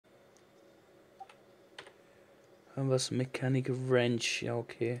Irgendwas Mechanic Wrench. Ja,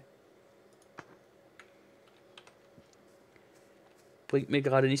 okay. Bringt mir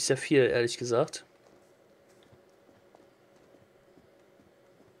gerade nicht sehr viel, ehrlich gesagt.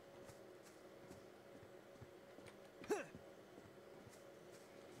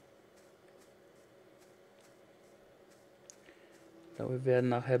 Ja, wir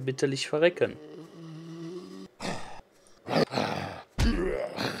werden nachher bitterlich verrecken.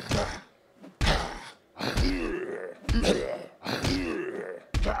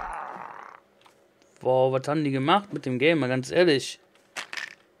 Wow, was haben die gemacht mit dem Game? Mal ganz ehrlich.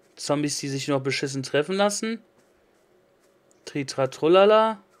 Zombies, die sich noch beschissen treffen lassen.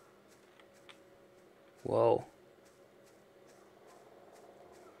 Tritratrulala. Wow.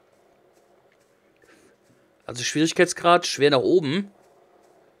 Also Schwierigkeitsgrad schwer nach oben.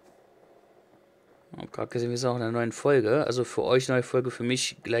 Oh, gerade gesehen, wir sind auch in einer neuen Folge. Also für euch neue Folge, für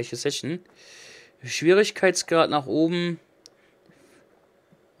mich gleiche Session. Schwierigkeitsgrad nach oben,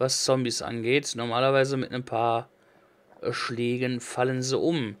 was Zombies angeht. Normalerweise mit ein paar Schlägen fallen sie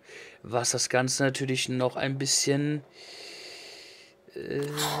um. Was das Ganze natürlich noch ein bisschen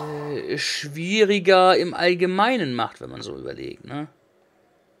schwieriger im Allgemeinen macht, wenn man so überlegt, ne?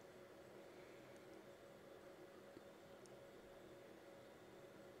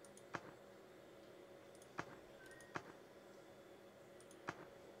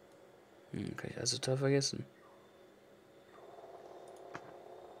 Kann ich also total vergessen.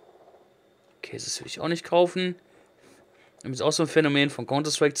 Käses will ich auch nicht kaufen. Das ist auch so ein Phänomen von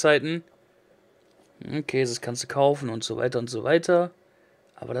Counter-Strike-Zeiten. Käses kannst du kaufen und so weiter und so weiter.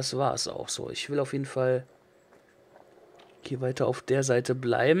 Aber das war es auch so. Ich will auf jeden Fall hier weiter auf der Seite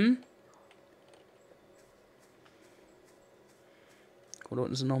bleiben. Und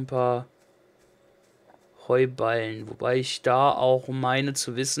unten sind noch ein paar Heuballen. Wobei ich da auch meine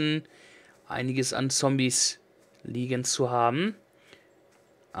zu wissen, einiges an Zombies liegen zu haben.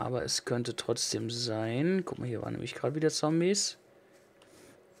 Aber es könnte trotzdem sein. Guck mal, hier waren nämlich gerade wieder Zombies.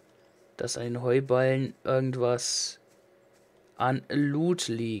 Dass an den Heuballen irgendwas an Loot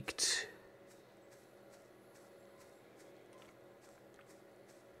liegt.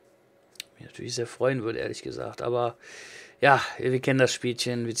 Mich natürlich sehr freuen würde, ehrlich gesagt. Aber ja, wir kennen das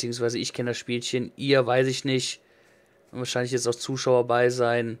Spielchen, beziehungsweise ich kenne das Spielchen. Ihr weiß ich nicht. Und wahrscheinlich jetzt auch Zuschauer bei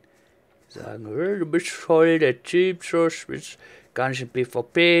sein. Die sagen, du bist voll der Typ, du bist gar nicht im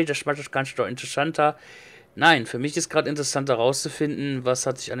PvP, das macht das Ganze doch interessanter. Nein, für mich ist gerade interessant herauszufinden, was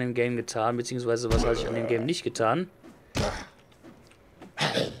hat sich an dem Game getan, beziehungsweise was hat sich an dem Game nicht getan.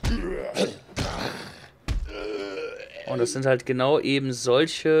 Und das sind halt genau eben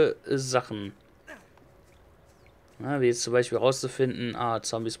solche Sachen. Ja, wie jetzt zum Beispiel herauszufinden,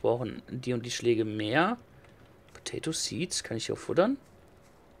 Zombies brauchen die und die Schläge mehr. Potato Seeds, kann ich hier futtern?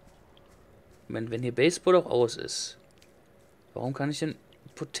 Moment, wenn hier Baseball auch aus ist, warum kann ich denn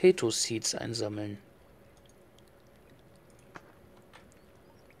Potato Seeds einsammeln?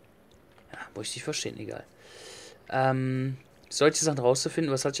 Ja, muss ich nicht verstehen, egal. Solche Sachen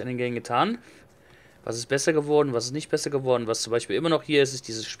rauszufinden, was hat sich an den Game getan? Was ist besser geworden, was ist nicht besser geworden? Was zum Beispiel immer noch hier ist, ist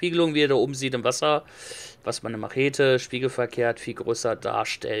diese Spiegelung, wie ihr da oben seht im Wasser, was meine Machete spiegelverkehrt viel größer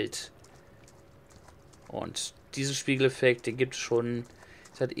darstellt. Und diesen Spiegeleffekt, den gibt es schon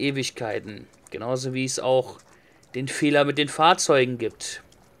seit Ewigkeiten. Genauso wie es auch den Fehler mit den Fahrzeugen gibt.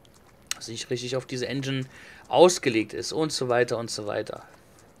 Was nicht richtig auf diese Engine ausgelegt ist und so weiter und so weiter.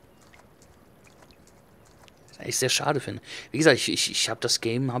 Was ich sehr schade finde. Wie gesagt, ich habe das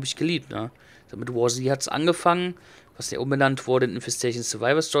Game, habe ich geliebt, ne? So mit War Z hat es angefangen, was ja umbenannt wurde in Infestation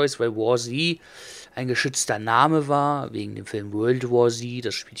Survivor Stories, weil War Z ein geschützter Name war, wegen dem Film World War Z,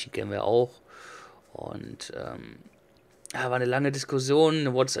 das Spielchen kennen wir auch. Und war eine lange Diskussion,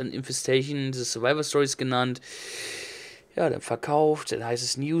 dann wurde es an Infestation the Survivor Stories genannt. Ja, dann verkauft, dann heißt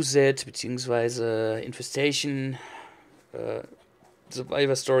es New Set, beziehungsweise Infestation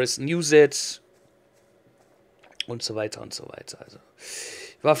Survivor Stories New Set und so weiter und so weiter. Also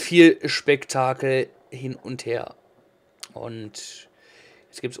war viel Spektakel hin und her. Und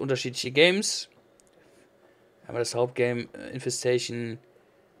jetzt gibt es unterschiedliche Games. Aber das Hauptgame Infestation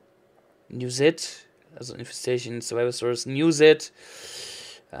New Set, also Infestation Survivor Stories New Set,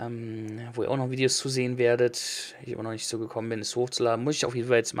 wo ihr auch noch Videos zu sehen werdet. Ich aber noch nicht so gekommen bin, es hochzuladen. Muss ich auf jeden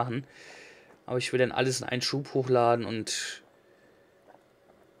Fall jetzt machen. Aber ich will dann alles in einen Schub hochladen und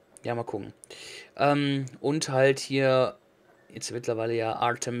ja, mal gucken. Und halt hier jetzt mittlerweile ja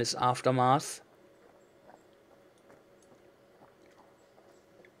Artemis Aftermath.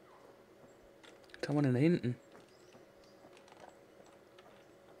 Was haben wir denn da hinten?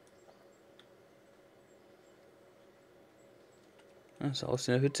 So aus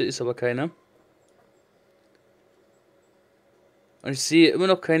der Hütte ist aber keine. Und ich sehe immer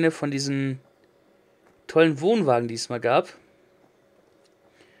noch keine von diesen tollen Wohnwagen, die es mal gab.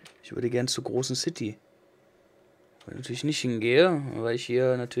 Ich würde gern zur großen City. Weil ich natürlich nicht hingehe, weil ich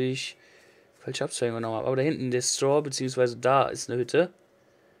hier natürlich falsche Abzweigung genommen habe. Aber da hinten der Store, beziehungsweise da ist eine Hütte.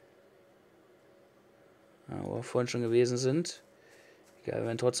 Ja, wo wir vorhin schon gewesen sind. Egal, wir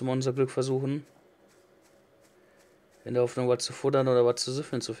werden trotzdem unser Glück versuchen. In der Hoffnung, was zu futtern oder was zu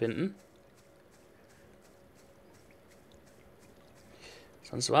süffeln zu finden.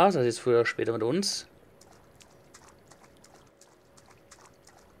 Sonst war es das jetzt früher oder später mit uns.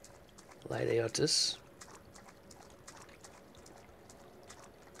 Leider Gottes.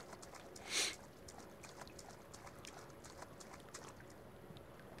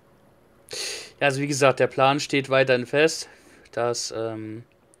 Ja, also wie gesagt, der Plan steht weiterhin fest, dass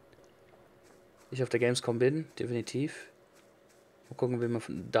ich auf der Gamescom bin, definitiv. Mal gucken, wen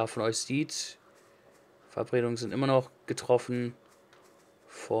man da von euch sieht. Verabredungen sind immer noch getroffen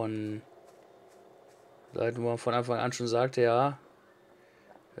von Leuten, wo man von Anfang an schon sagte, ja,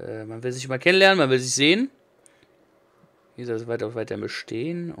 man will sich mal kennenlernen, man will sich sehen. Wie soll es weiter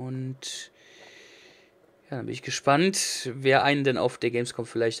bestehen? Und ja, dann bin ich gespannt, wer einen denn auf der Gamescom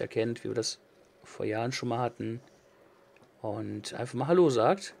vielleicht erkennt, wie wir das vor Jahren schon mal hatten. Und einfach mal Hallo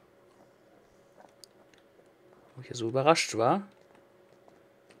sagt. Wo ich ja so überrascht war,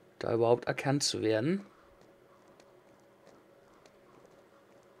 da überhaupt erkannt zu werden.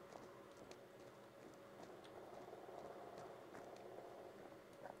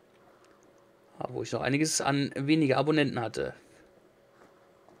 Wo ich noch einiges an weniger Abonnenten hatte.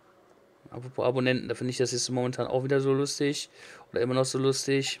 Apropos Abonnenten, da finde ich das jetzt momentan auch wieder so lustig. Oder immer noch so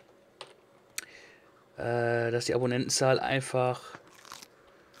lustig. Dass die Abonnentenzahl einfach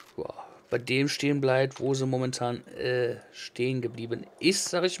bei dem stehen bleibt, wo sie momentan stehen geblieben ist,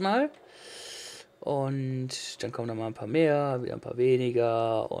 sag ich mal. Und dann kommen da mal ein paar mehr, wieder ein paar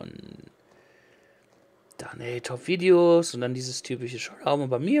weniger. Und dann, hey, Top-Videos. Und dann dieses typische, schau mal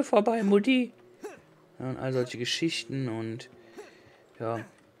bei mir vorbei, Mutti. Und all solche Geschichten. Und ja,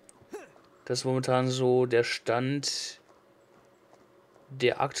 das ist momentan so der Stand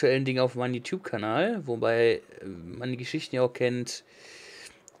der aktuellen Dinge auf meinem YouTube-Kanal. Wobei man die Geschichten ja auch kennt.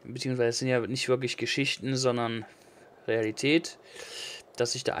 Beziehungsweise es sind ja nicht wirklich Geschichten, sondern Realität.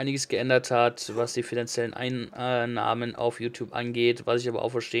 Dass sich da einiges geändert hat, was die finanziellen Einnahmen auf YouTube angeht. Was ich aber auch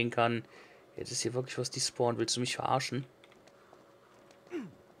verstehen kann. Jetzt ist hier wirklich was despawned. Willst du mich verarschen?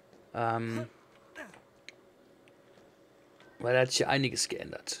 Weil da hat sich ja einiges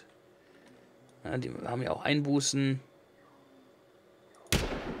geändert. Ja, die haben ja auch Einbußen.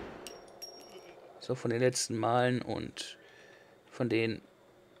 So von den letzten Malen und von den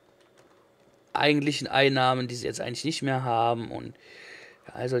eigentlichen Einnahmen, die sie jetzt eigentlich nicht mehr haben und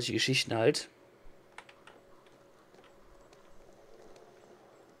ja, all solche Geschichten halt.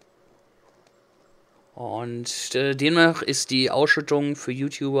 Und demnach ist die Ausschüttung für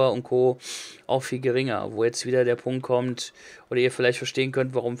YouTuber und Co. auch viel geringer, wo jetzt wieder der Punkt kommt, oder ihr vielleicht verstehen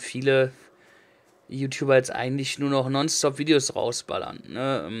könnt, warum viele YouTuber jetzt eigentlich nur noch nonstop Videos rausballern.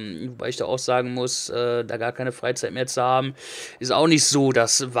 Ne? Wobei ich da auch sagen muss, da gar keine Freizeit mehr zu haben, ist auch nicht so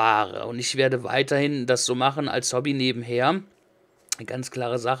das Wahre. Und ich werde weiterhin das so machen als Hobby nebenher. Eine ganz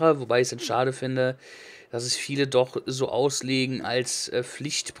klare Sache, wobei ich es jetzt schade finde, dass es viele doch so auslegen als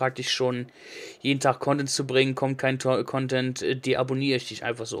Pflicht praktisch schon jeden Tag Content zu bringen. Kommt kein Content, deabonniere ich dich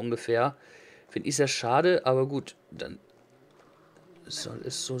einfach so ungefähr. Finde ich sehr schade, aber gut, dann soll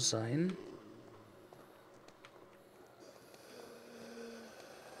es so sein.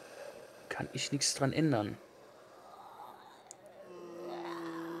 Kann ich nichts dran ändern.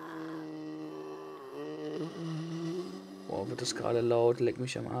 Boah, wird das gerade laut, leck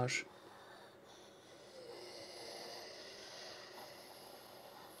mich am Arsch.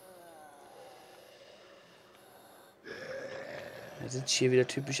 Er sitzt hier wieder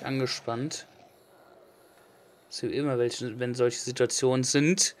typisch angespannt. So immer, wenn solche Situationen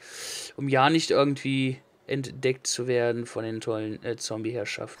sind, um ja nicht irgendwie entdeckt zu werden von den tollen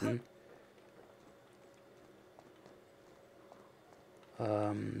Zombie-Herrschaften.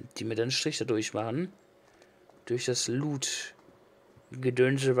 Die mir dann einen Strich dadurch machen. Durch das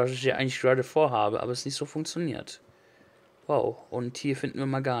Loot-Gedönse, was ich ja eigentlich gerade vorhabe, aber es nicht so funktioniert. Wow, und hier finden wir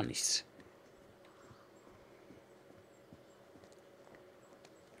mal gar nichts.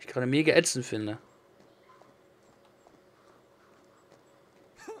 Ich gerade mega ätzend finde.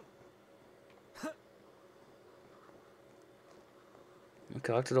 Mein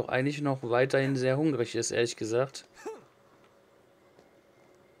Charakter doch eigentlich noch weiterhin sehr hungrig ist, ehrlich gesagt.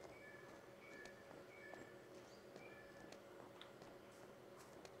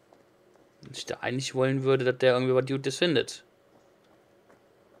 Und ich da eigentlich wollen würde, dass der irgendwie was Gutes findet.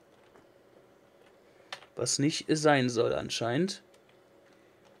 Was nicht sein soll anscheinend.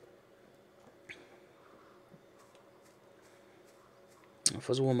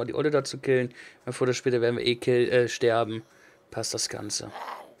 Versuchen wir mal die Olle da zu killen. Früher oder später werden wir eh sterben. Passt das Ganze.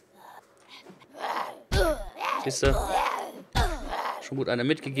 Siehst du? Schon gut einer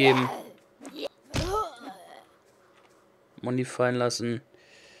mitgegeben. Moni fallen lassen.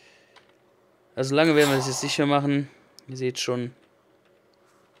 Also lange werden wir das jetzt sicher machen. Ihr seht schon.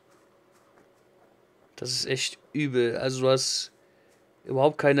 Das ist echt übel. Also du hast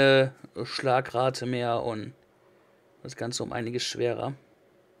überhaupt keine Schlagrate mehr und das Ganze um einiges schwerer.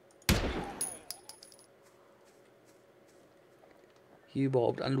 Hier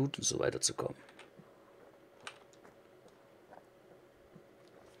überhaupt an Loot und so weiter zu kommen.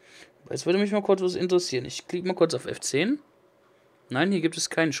 Jetzt würde mich mal kurz was interessieren. Ich klicke mal kurz auf F10. Nein, hier gibt es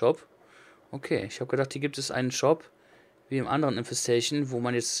keinen Shop. Okay, ich habe gedacht, hier gibt es einen Shop, wie im anderen Infestation, wo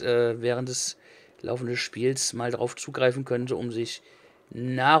man jetzt während des laufenden Spiels mal drauf zugreifen könnte, um sich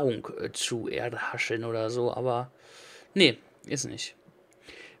Nahrung zu erhaschen oder so. Aber nee, ist nicht.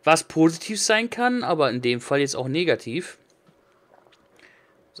 Was positiv sein kann, aber in dem Fall jetzt auch negativ.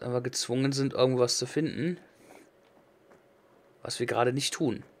 Dass wir einfach gezwungen sind, irgendwas zu finden, was wir gerade nicht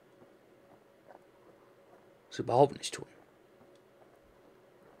tun. Was wir überhaupt nicht tun.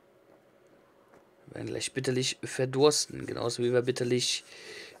 Wir werden gleich bitterlich verdursten. Genauso wie wir bitterlich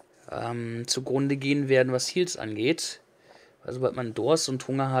zugrunde gehen werden, was Heals angeht. Also sobald man Durst und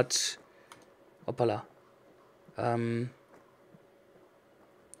Hunger hat, hoppala,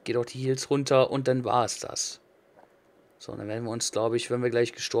 geht auch die Heals runter und dann war es das. So, dann werden wir uns, glaube ich, wenn wir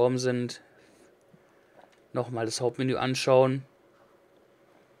gleich gestorben sind, nochmal das Hauptmenü anschauen.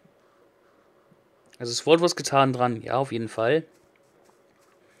 Also es wurde was getan dran, ja, auf jeden Fall.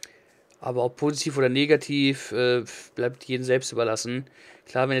 Aber ob positiv oder negativ, bleibt jedem selbst überlassen.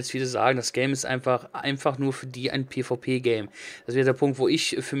 Klar, wenn jetzt viele sagen, das Game ist einfach nur für die ein PvP-Game. Das wäre der Punkt, wo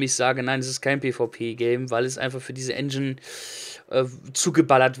ich für mich sage, nein, es ist kein PvP-Game, weil es einfach für diese Engine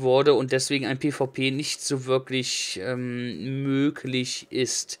zugeballert wurde und deswegen ein PvP nicht so wirklich möglich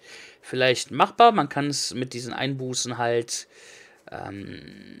ist. Vielleicht machbar, man kann es mit diesen Einbußen halt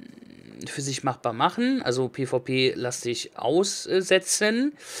für sich machbar machen, also PvP-lastig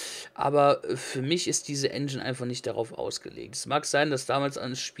aussetzen, aber für mich ist diese Engine einfach nicht darauf ausgelegt. Es mag sein, dass damals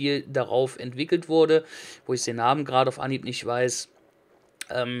ein Spiel darauf entwickelt wurde, wo ich den Namen gerade auf Anhieb nicht weiß,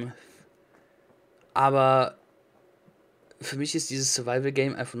 aber für mich ist dieses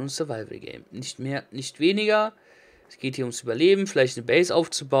Survival-Game einfach nur ein Survival-Game. Nicht mehr, nicht weniger. Es geht hier ums Überleben, vielleicht eine Base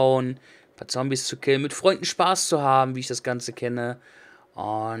aufzubauen, ein paar Zombies zu killen, mit Freunden Spaß zu haben, wie ich das Ganze kenne.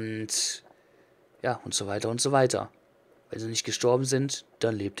 Und ja, und so weiter und so weiter. Wenn sie nicht gestorben sind,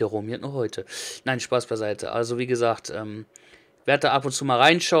 dann lebt der Romiat noch heute. Nein, Spaß beiseite. Also wie gesagt, werde da ab und zu mal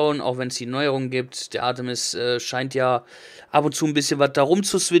reinschauen, auch wenn es die Neuerungen gibt. Der Artemis scheint ja ab und zu ein bisschen was da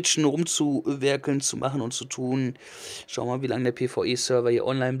rumzuswitchen, rumzuwerkeln, zu machen und zu tun. Schauen wir mal, wie lange der PvE-Server hier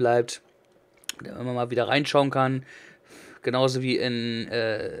online bleibt. Wenn man mal wieder reinschauen kann. Genauso wie in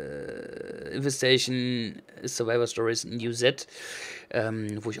Infestation Survivor Stories New Z,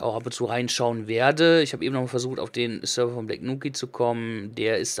 wo ich auch ab und zu reinschauen werde. Ich habe eben noch mal versucht, auf den Server von Black Nuki zu kommen.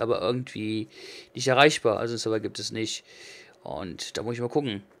 Der ist aber irgendwie nicht erreichbar. Also den Server gibt es nicht. Und da muss ich mal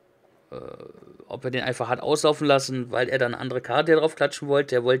gucken, ob er den einfach hat auslaufen lassen, weil er dann eine andere Karte drauf klatschen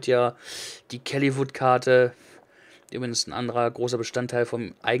wollte. Er wollte ja die Kellywood-Karte, die übrigens ein anderer großer Bestandteil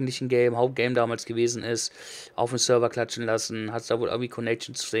vom eigentlichen Game, Hauptgame damals gewesen ist, auf den Server klatschen lassen. Hat da wohl irgendwie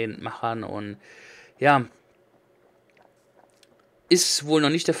Connection zu den Machern und ja, ist wohl noch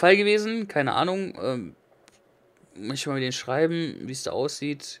nicht der Fall gewesen, keine Ahnung. Muss ich mal mit denen schreiben, wie es da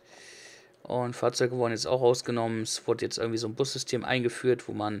aussieht. Und Fahrzeuge wurden jetzt auch rausgenommen. Es wurde jetzt irgendwie so ein Bussystem eingeführt,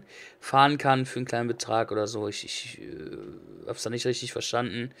 wo man fahren kann für einen kleinen Betrag oder so. Ich habe es da nicht richtig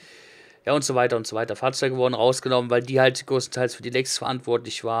verstanden. Ja, und so weiter und so weiter. Fahrzeuge wurden rausgenommen, weil die halt größtenteils für die Lecks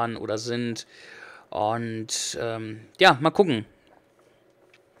verantwortlich waren oder sind. Und ja, mal gucken.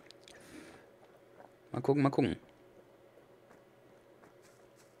 Mal gucken.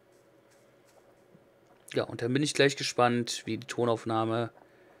 Ja, und dann bin ich gleich gespannt, wie die Tonaufnahme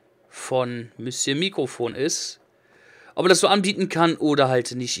von Monsieur Mikrofon ist. Ob er das so anbieten kann oder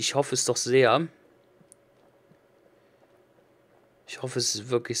halt nicht. Ich hoffe es doch sehr. Ich hoffe es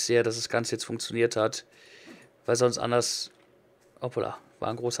wirklich sehr, dass das Ganze jetzt funktioniert hat. Weil sonst anders... Hoppala, war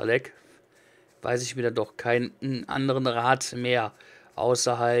ein großer Leck. Weiß ich mir dann doch keinen anderen Rat mehr.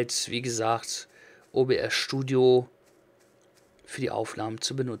 Außer halt, wie gesagt, OBS Studio für die Aufnahmen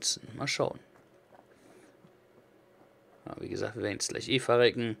zu benutzen. Mal schauen. Ja, wie gesagt, wir werden jetzt gleich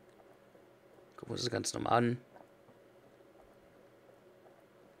verrecken. Gucken wir uns das Ganze nochmal an.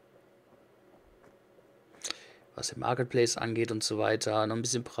 was den Marketplace angeht und so weiter. Noch ein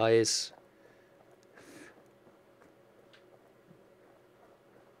bisschen Preis.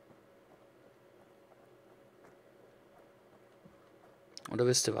 Oder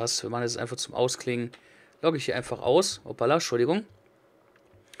wisst ihr was? Wir machen das einfach zum Ausklingen. Logge ich hier einfach aus. Hoppala, Entschuldigung.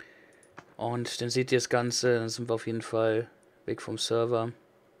 Und dann seht ihr das Ganze. Dann sind wir auf jeden Fall weg vom Server.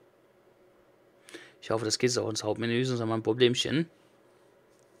 Ich hoffe, das geht auch ins Hauptmenü, sonst haben wir ein Problemchen.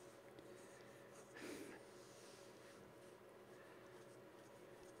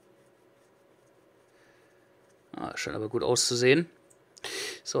 Scheint aber gut auszusehen.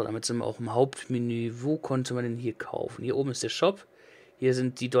 So, damit sind wir auch im Hauptmenü. Wo konnte man denn hier kaufen? Hier oben ist der Shop. Hier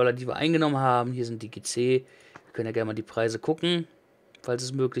sind die Dollar, die wir eingenommen haben. Hier sind die GC. Wir können ja gerne mal die Preise gucken, falls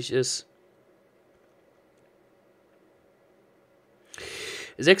es möglich ist.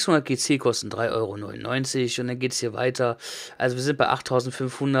 600 GC kosten 3,99 € und dann geht es hier weiter. Also wir sind bei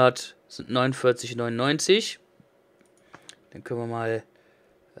 8.500, sind 49,99 €. Dann können wir mal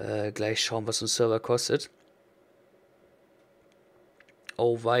gleich schauen, was ein Server kostet.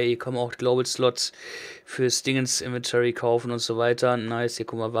 Oh wei, kann man auch Global Slots fürs Dingens Inventory kaufen und so weiter. Nice, hier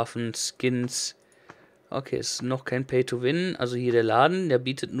guck mal, Waffen, Skins. Okay, ist noch kein Pay-to-Win. Also hier der Laden, der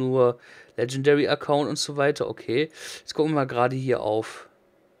bietet nur Legendary Account und so weiter. Okay, jetzt gucken wir mal gerade hier auf.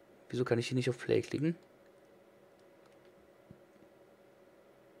 Wieso kann ich hier nicht auf Play klicken?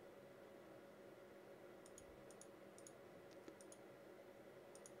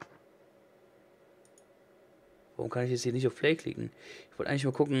 Warum kann ich jetzt hier nicht auf Play klicken? Ich wollte eigentlich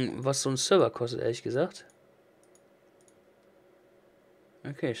mal gucken, was so ein Server kostet, ehrlich gesagt.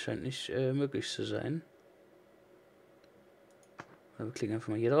 Okay, scheint nicht möglich zu sein. Wir klicken einfach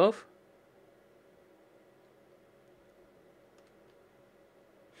mal hier drauf.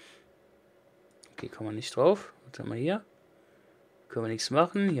 Okay, kommen wir nicht drauf. Was haben wir hier? Können wir nichts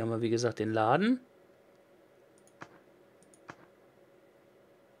machen. Hier haben wir, wie gesagt, den Laden.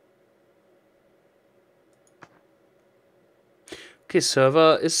 Okay,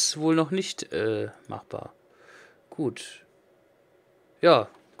 Server ist wohl noch nicht machbar. Gut. Ja,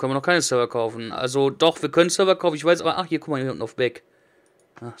 können wir noch keine Server kaufen. Also doch, wir können Server kaufen. Ich weiß aber, ach, hier, guck mal, hier unten auf Back.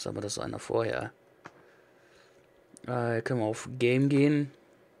 Ach, sagen wir das einer vorher. Hier können wir auf Game gehen.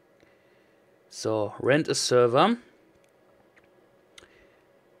 So, Rent a Server.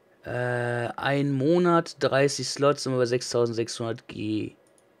 Ein Monat, 30 Slots, sind wir bei 6600 G.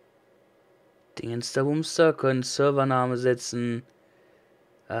 Dingensterbumster, können Servername setzen,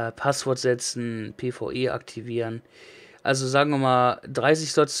 Passwort setzen, PvE aktivieren. Also sagen wir mal 30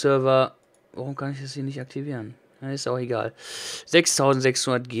 Slots Server. Warum kann ich das hier nicht aktivieren? Ja, ist auch egal.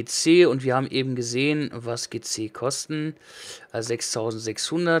 6600 GC und wir haben eben gesehen, was GC kosten. Also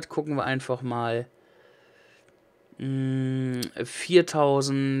 6600. Gucken wir einfach mal.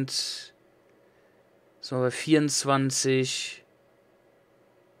 4000. So, bei 24.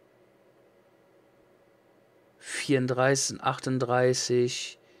 34,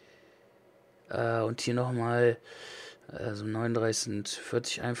 38. Und hier nochmal. Also 39,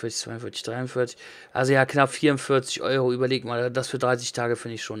 40, 41, 42, 43. Also ja, knapp 44 €. Überleg mal, das für 30 Tage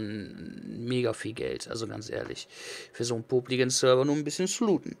finde ich schon mega viel Geld. Also ganz ehrlich. Für so einen popligen Server nur ein bisschen zu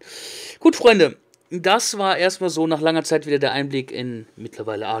looten. Gut, Freunde. Das war erstmal so nach langer Zeit wieder der Einblick in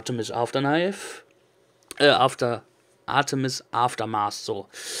mittlerweile Artemis Aftermath. Artemis Aftermath, so.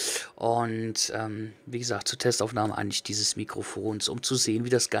 Und wie gesagt, zur Testaufnahme eigentlich dieses Mikrofons, um zu sehen, wie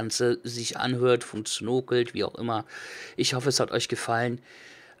das Ganze sich anhört, funktioniert, wie auch immer. Ich hoffe, es hat euch gefallen.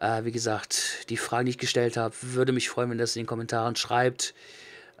 Wie gesagt, die Fragen, die ich gestellt habe, würde mich freuen, wenn ihr das in den Kommentaren schreibt.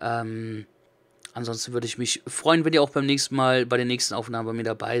 Ansonsten würde ich mich freuen, wenn ihr auch beim nächsten Mal bei der nächsten Aufnahme bei mir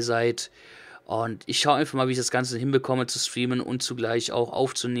dabei seid. Und ich schaue einfach mal, wie ich das Ganze hinbekomme zu streamen und zugleich auch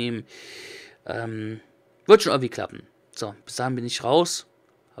aufzunehmen. Wird schon irgendwie klappen. So, bis dahin bin ich raus.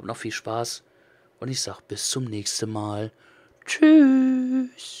 Hab noch viel Spaß. Und ich sag bis zum nächsten Mal.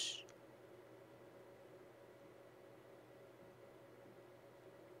 Tschüss.